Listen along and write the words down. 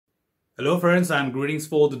Hello friends and greetings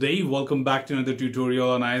for the day. Welcome back to another tutorial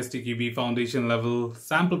on ISTQB Foundation level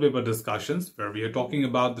sample paper discussions, where we are talking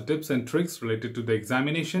about the tips and tricks related to the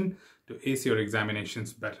examination to ace your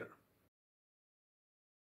examinations better.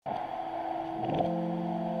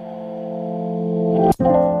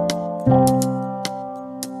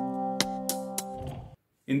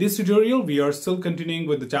 In this tutorial, we are still continuing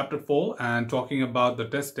with the chapter 4 and talking about the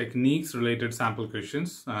test techniques related sample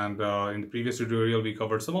questions. And in the previous tutorial, we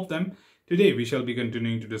covered some of them. Today, we shall be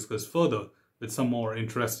continuing to discuss further with some more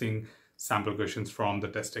interesting sample questions from the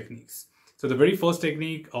test techniques. So the very first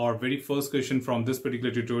technique or very first question from this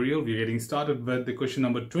particular tutorial, we're getting started with the question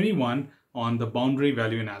number 21 on the boundary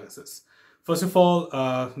value analysis. First of all,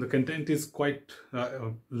 the content is quite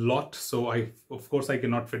a lot, so of course I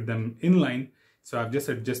cannot fit them in line. So I've just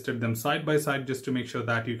adjusted them side by side just to make sure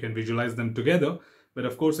that you can visualize them together. But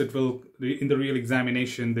of course, it will, in the real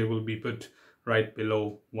examination, they will be put right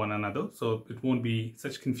below one another. So it won't be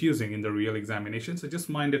such confusing in the real examination. So just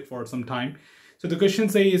mind it for some time. So the question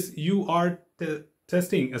says you are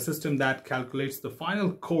testing a system that calculates the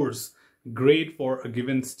final course grade for a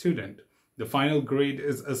given student. The final grade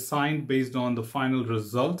is assigned based on the final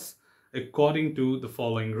results according to the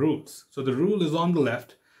following rules. So the rule is on the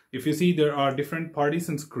left. If you see, there are different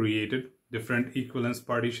partitions created, different equivalence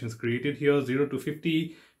partitions created here, 0 to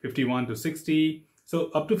 50, 51 to 60.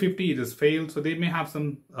 So up to 50 it is failed. So they may have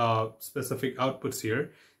some specific outputs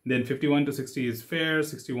here. Then 51 to 60 is fair,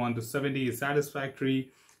 61 to 70 is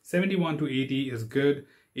satisfactory, 71 to 80 is good,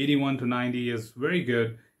 81 to 90 is very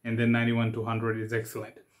good, and then 91 to 100 is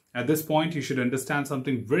excellent. At this point, you should understand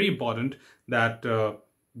something very important, that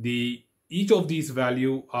each of these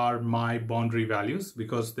values are my boundary values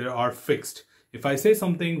because they are fixed. If I say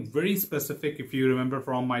something very specific, if you remember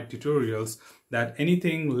from my tutorials, that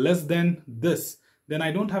anything less than this, then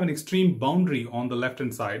I don't have an extreme boundary on the left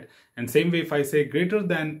hand side. And same way, if I say greater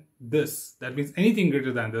than this, that means anything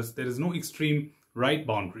greater than this, there is no extreme right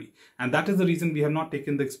boundary. And that is the reason we have not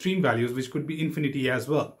taken the extreme values, which could be infinity as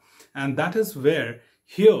well. And that is where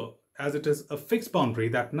here, as it is a fixed boundary,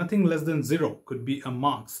 that nothing less than 0 could be a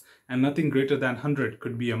marks and nothing greater than 100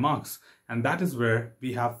 could be a marks. And that is where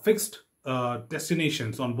we have fixed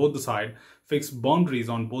destinations on both the sides, fixed boundaries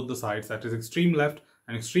on both the sides, that is extreme left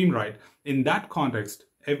and extreme right. In that context,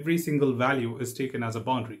 every single value is taken as a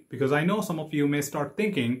boundary, because I know some of you may start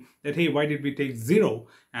thinking that, hey, why did we take 0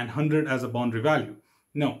 and 100 as a boundary value?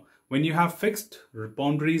 No. When you have fixed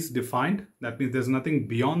boundaries defined, that means there's nothing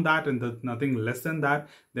beyond that and nothing less than that,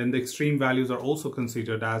 then the extreme values are also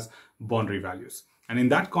considered as boundary values. And in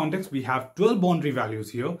that context, we have 12 boundary values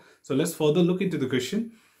here. So let's further look into the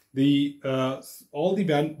question. All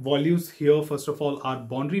the values here, first of all, are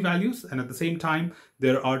boundary values, and at the same time,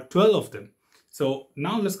 there are 12 of them. So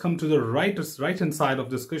now let's come to the right-hand side of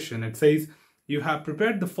this question. It says you have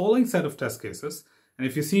prepared the following set of test cases. And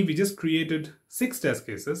if you see, we just created 6 test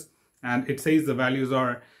cases. And it says the values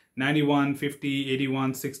are 91, 50,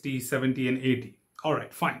 81, 60, 70, and 80. All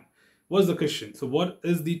right, fine. What's the question? So what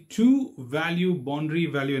is the two-value boundary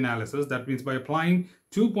value analysis? That means by applying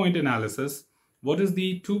two-point analysis, what is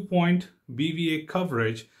the two-point BVA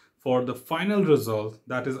coverage for the final result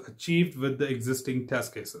that is achieved with the existing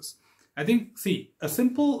test cases? I think, see, a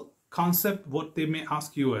simple concept, what they may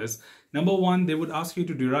ask you is, number one, they would ask you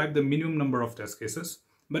to derive the minimum number of test cases.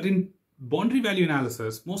 But in boundary value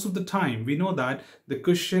analysis, most of the time, we know that the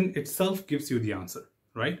question itself gives you the answer,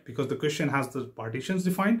 right? Because the question has the partitions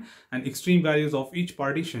defined and extreme values of each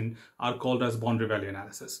partition are called as boundary value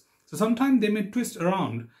analysis. So sometimes they may twist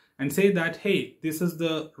around and say that, hey, this is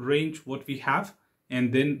the range what we have,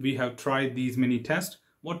 and then we have tried these many tests,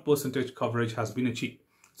 what percentage coverage has been achieved.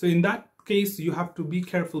 So in that case, you have to be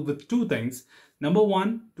careful with two things. Number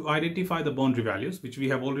one, to identify the boundary values, which we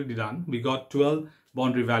have already done. We got 12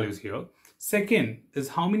 boundary values here. Second is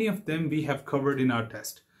how many of them we have covered in our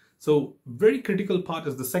test. So very critical part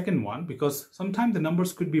is the second one, because sometimes the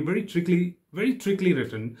numbers could be very trickily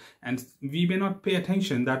written, and we may not pay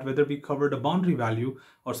attention that whether we covered a boundary value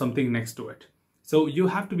or something next to it. So you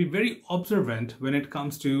have to be very observant when it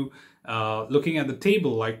comes to looking at the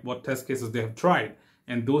table, like what test cases they have tried.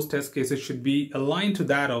 And those test cases should be aligned to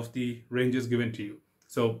that of the ranges given to you.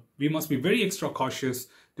 So we must be very extra cautious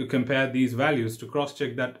to compare these values to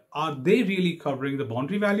cross-check that are they really covering the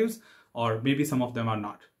boundary values, or maybe some of them are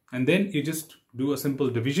not. And then you just do a simple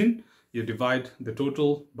division. You divide the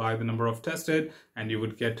total by the number of tested and you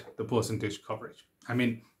would get the percentage coverage. I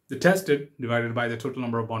mean, the tested divided by the total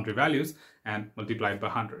number of boundary values and multiplied by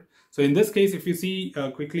 100. So in this case, if you see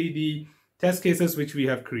quickly the test cases which we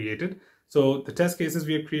have created. So the test cases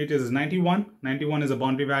we have created is 91. 91 is a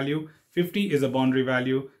boundary value. 50 is a boundary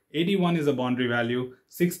value. 81 is a boundary value,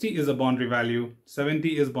 60 is a boundary value,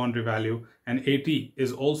 70 is boundary value, and 80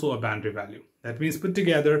 is also a boundary value. That means put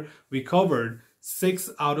together, we covered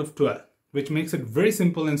 6 out of 12, which makes it very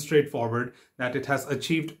simple and straightforward that it has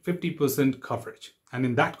achieved 50% coverage. And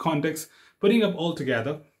in that context, putting up all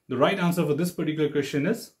together, the right answer for this particular question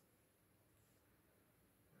is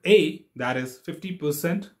A, that is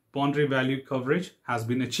 50% boundary value coverage has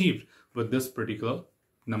been achieved with this particular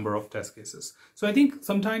number of test cases. So I think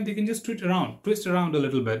sometimes they can just twist around a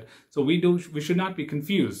little bit. So we should not be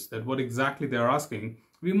confused that what exactly they're asking.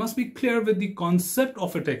 We must be clear with the concept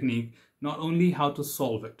of a technique, not only how to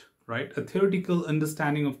solve it, right? A theoretical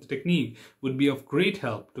understanding of the technique would be of great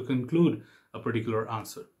help to conclude a particular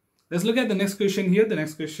answer. Let's look at the next question here. The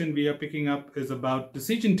next question we are picking up is about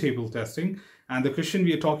decision table testing. And the question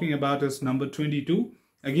we are talking about is number 22.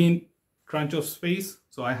 Again, crunch of space.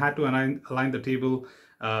 So I had to align the table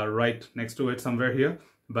right next to it somewhere here.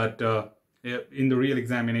 But in the real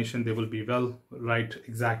examination, they will be well right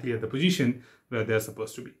exactly at the position where they're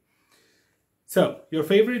supposed to be. So your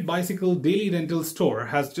favorite bicycle daily rental store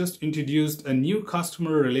has just introduced a new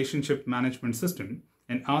customer relationship management system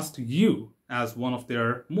and asked you as one of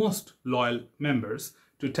their most loyal members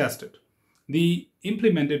to test it. The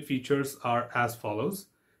implemented features are as follows.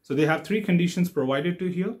 So they have 3 conditions provided to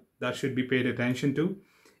here that should be paid attention to.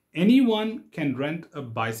 Anyone can rent a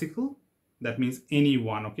bicycle. That means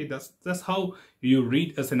anyone. Okay, that's how you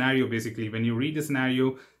read a scenario. Basically, when you read a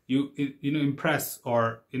scenario, you impress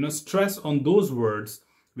or stress on those words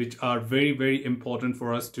which are very, very important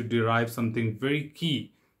for us to derive something very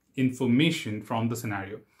key information from the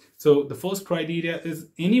scenario. So the first criteria is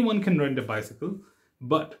anyone can rent a bicycle,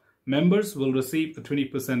 but members will receive a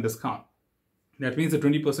 20% discount. That means a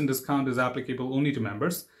 20% discount is applicable only to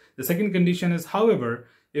members. The second condition is, however,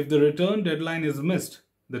 if the return deadline is missed,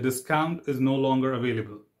 the discount is no longer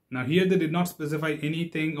available. Now here they did not specify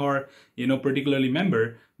anything or particularly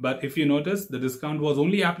member, but if you notice the discount was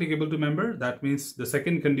only applicable to member, that means the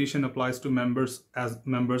second condition applies to members as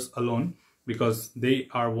members alone, because they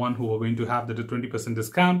are one who are going to have the 20%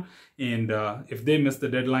 discount. And if they miss the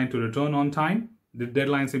deadline to return on time, the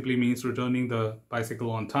deadline simply means returning the bicycle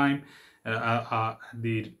on time,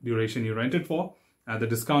 the duration you rented for, the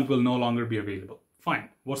discount will no longer be available. Fine.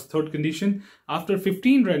 What's the third condition? After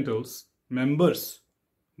 15 rentals, members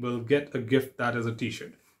will get a gift that is a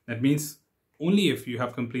t-shirt. That means only if you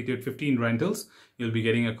have completed 15 rentals, you'll be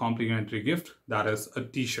getting a complimentary gift that is a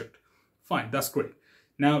t-shirt. Fine, that's great.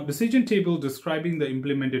 Now, decision table describing the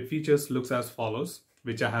implemented features looks as follows,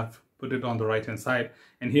 which I have put it on the right hand side.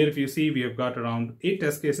 And here if you see, we have got around 8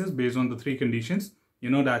 test cases based on the 3 conditions.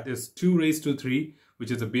 That is 2 raised to 3, which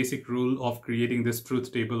is a basic rule of creating this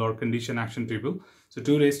truth table or condition action table. So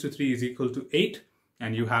 2 raised to 3 is equal to 8,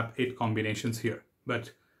 and you have 8 combinations here.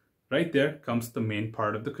 But right there comes the main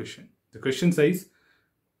part of the question. The question says,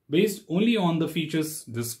 based only on the feature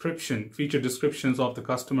descriptions of the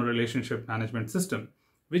customer relationship management system,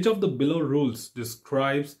 which of the below rules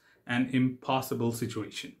describes an impossible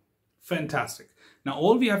situation? Fantastic. Now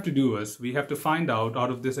all we have to do is we have to find out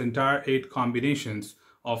of this entire 8 combinations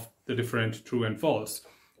of the different true and false,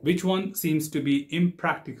 which one seems to be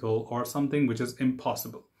impractical or something which is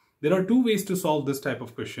impossible. There are 2 ways to solve this type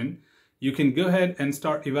of question. You can go ahead and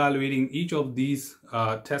start evaluating each of these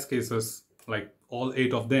test cases, like all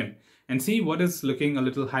 8 of them, and see what is looking a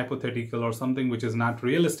little hypothetical or something which is not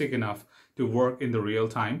realistic enough to work in the real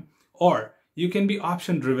time. Or you can be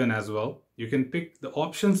option driven as well. You can pick the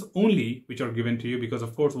options only which are given to you, because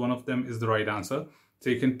of course one of them is the right answer. So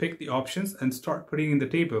you can pick the options and start putting in the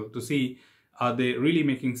table to see are they really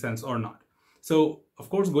making sense or not. So of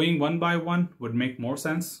course going one by one would make more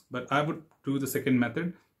sense, but I would do the second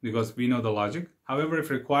method because we know the logic. However, if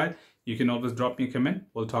required, you can always drop me a comment.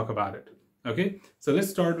 We'll talk about it. Okay, so let's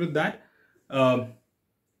start with that.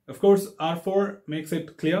 Of course, R4 makes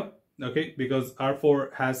it clear. Okay, because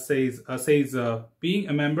R4 says being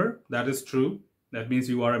a member, that is true. That means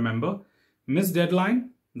you are a member. Miss deadline,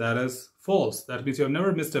 that is false. That means you have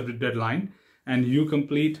never missed a deadline. And you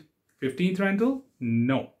complete 15th rental?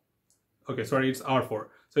 No. Okay, sorry, it's R4.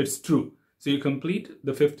 So it's true. So you complete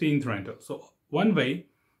the 15th rental. So one way,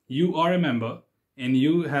 you are a member and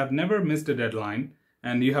you have never missed a deadline,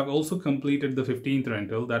 and you have also completed the 15th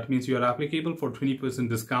rental. That means you are applicable for 20%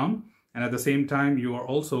 discount. And at the same time, you are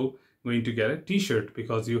also going to get a t-shirt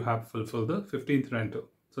because you have fulfilled the 15th rental.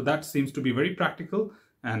 So that seems to be very practical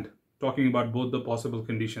and talking about both the possible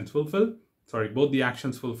conditions fulfilled. Sorry, both the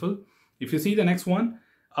actions fulfilled. If you see the next one,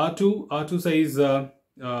 R2 says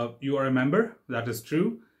you are a member. That is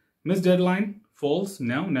true. Miss deadline, false.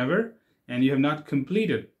 No, never. And you have not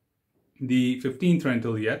completed the 15th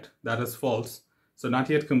rental yet. That is false. So not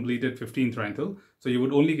yet completed 15th rental. So you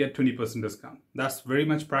would only get 20% discount. That's very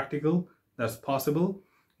much practical. That's possible.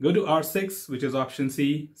 Go to R6, which is option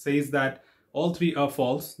C, says that all three are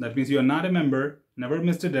false. That means you are not a member, never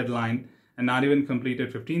missed a deadline, and not even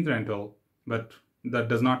completed 15th rental. But that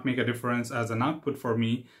does not make a difference as an output for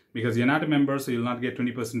me because you're not a member, so you'll not get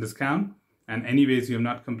 20% discount. And anyways, you have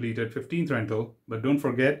not completed 15th rental. But don't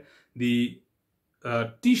forget, the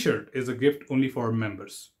t-shirt is a gift only for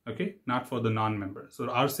members, okay, not for the non-members. So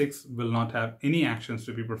R6 will not have any actions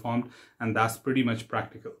to be performed, and that's pretty much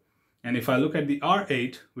practical. And if I look at the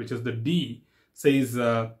R8, which is the D, says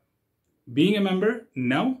being a member,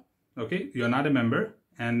 no, okay, you're not a member.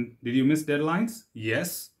 And did you miss deadlines?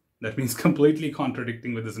 Yes. That means completely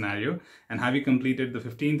contradicting with the scenario. And have you completed the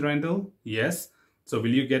 15th rental? Yes. So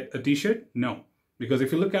will you get a t-shirt? No. Because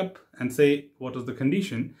if you look up and say what is the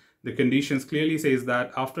condition, the conditions clearly says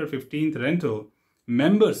that after 15th rental,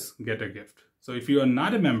 members get a gift. So if you are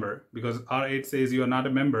not a member, because R8 says you are not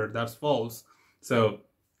a member, that's false. So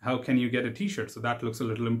how can you get a t-shirt? So that looks a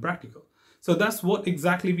little impractical. So that's what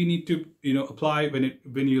exactly we need to, apply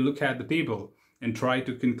when you look at the table and try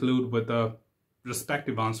to conclude with a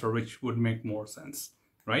respective answer, which would make more sense,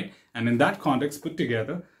 right? And in that context, put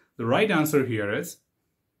together, the right answer here is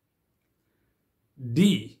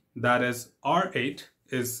D, that is R8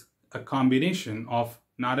 is a combination of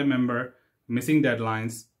not a member, missing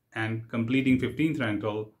deadlines, and completing 15th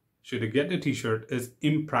rental should you get a t-shirt is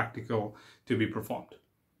impractical to be performed,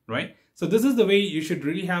 right? So this is the way you should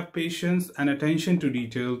really have patience and attention to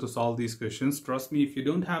detail to solve these questions. Trust me, if you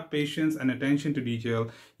don't have patience and attention to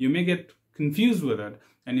detail, you may get confused with it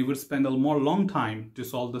and you would spend a more long time to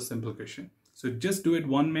solve the simple question. So just do it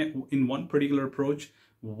in one particular approach,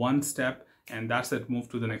 one step, and that's it. Move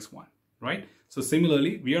to the next one, right? So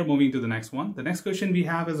similarly, we are moving to the next one. The next question we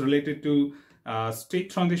have is related to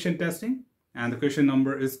state transition testing, and the question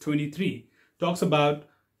number is 23. Talks about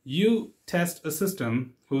you test a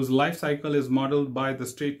system whose life cycle is modeled by the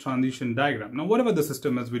state transition diagram. Now, whatever the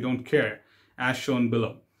system is, we don't care, as shown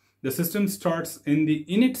below. The system starts in the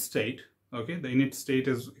init state. Okay, the init state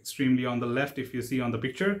is extremely on the left if you see on the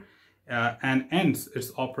picture, and ends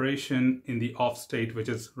its operation in the off state, which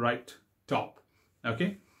is right top.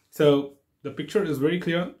 Okay, so the picture is very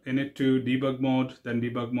clear. Init to debug mode, then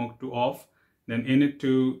debug mode to off, then init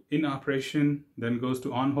to in operation, then goes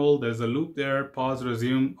to on hold. There's a loop there, pause,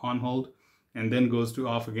 resume, on hold, and then goes to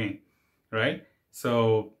off again, right?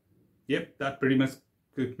 So yep, that pretty much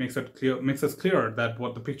makes us clear that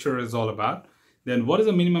what the picture is all about. Then what is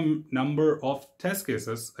the minimum number of test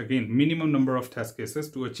cases? Again, minimum number of test cases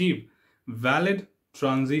to achieve valid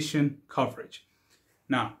transition coverage.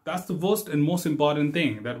 Now, that's the first and most important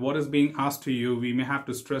thing, that what is being asked to you, we may have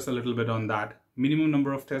to stress a little bit on that. Minimum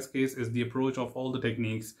number of test case is the approach of all the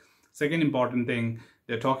techniques. Second important thing,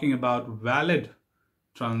 they're talking about valid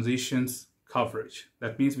transitions coverage.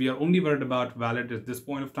 That means we are only worried about valid at this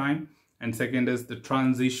point of time. And second is the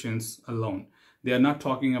transitions alone. They are not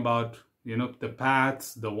talking about, the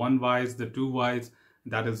paths, the one whys, the two whys,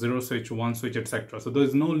 that is zero switch, one switch, etc. So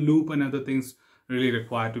there's no loop and other things really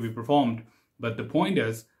required to be performed. But the point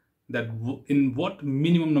is that in what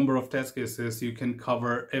minimum number of test cases you can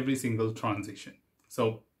cover every single transition.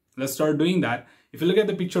 So let's start doing that. If you look at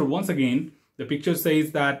the picture once again, the picture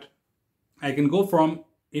says that I can go from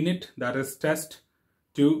init, that is test,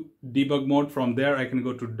 to debug mode. From there, I can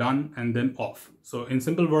go to done and then off. So in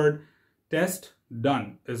simple word, test,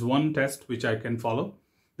 done is one test which I can follow.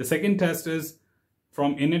 The second test is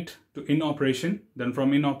from init to in operation, then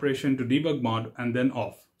from in operation to debug mode and then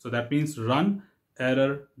off. So that means run,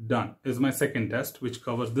 error, done is my second test, which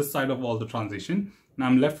covers this side of all the transition. Now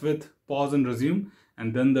I'm left with pause and resume,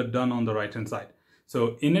 and then the done on the right hand side.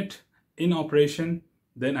 So init, in operation,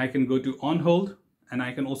 then I can go to on hold, and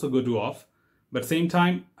I can also go to off. But same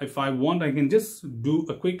time, if I want, I can just do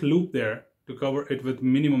a quick loop there to cover it with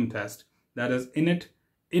minimum test. That is init,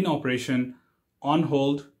 in operation, on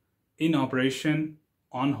hold, in operation,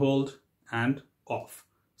 on hold, and off.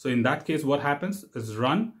 So in that case, what happens is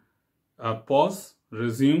run, pause,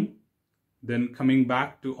 resume, then coming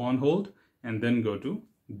back to on hold, and then go to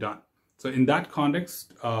done. So in that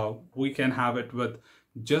context, we can have it with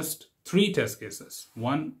just 3 test cases.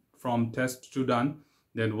 One from test to done,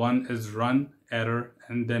 then one is run, error,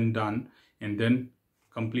 and then done, and then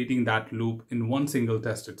completing that loop in one single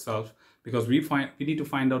test itself, because we need to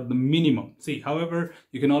find out the minimum. See, however,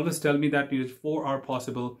 you can always tell me that 4 are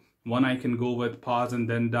possible. One I can go with pause and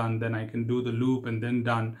then done, then I can do the loop and then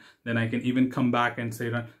done, then I can even come back and say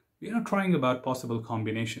run. We're not trying about possible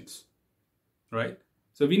combinations, right?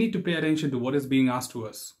 So we need to pay attention to what is being asked to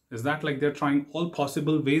us. Is that like they're trying all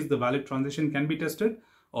possible ways the valid transition can be tested,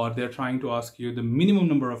 or they're trying to ask you the minimum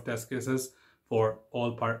number of test cases for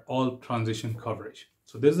all transition coverage?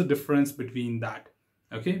 So there's a difference between that.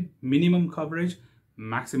 Okay, minimum coverage,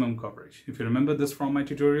 maximum coverage. If you remember this from my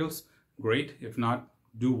tutorials, great. If not,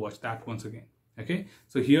 do watch that once again. Okay,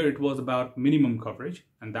 so here it was about minimum coverage,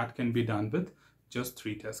 and that can be done with just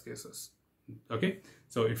 3 test cases. Okay,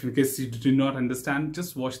 so if in case you do not understand,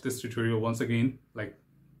 just watch this tutorial once again, like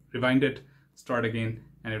rewind it, start again,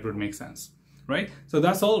 and it would make sense, right? So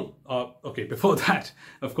that's all. Okay, before that,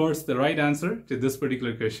 of course, the right answer to this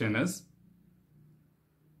particular question is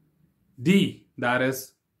D. That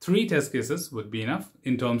is 3 test cases would be enough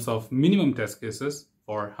in terms of minimum test cases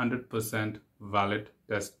for 100% valid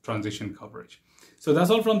test transition coverage. So that's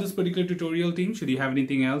all from this particular tutorial, team. Should you have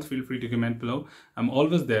anything else, feel free to comment below. I'm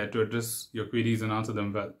always there to address your queries and answer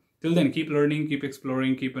them well. Till then, keep learning, keep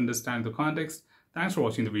exploring, keep understanding the context. Thanks for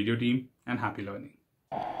watching the video, team, and happy learning.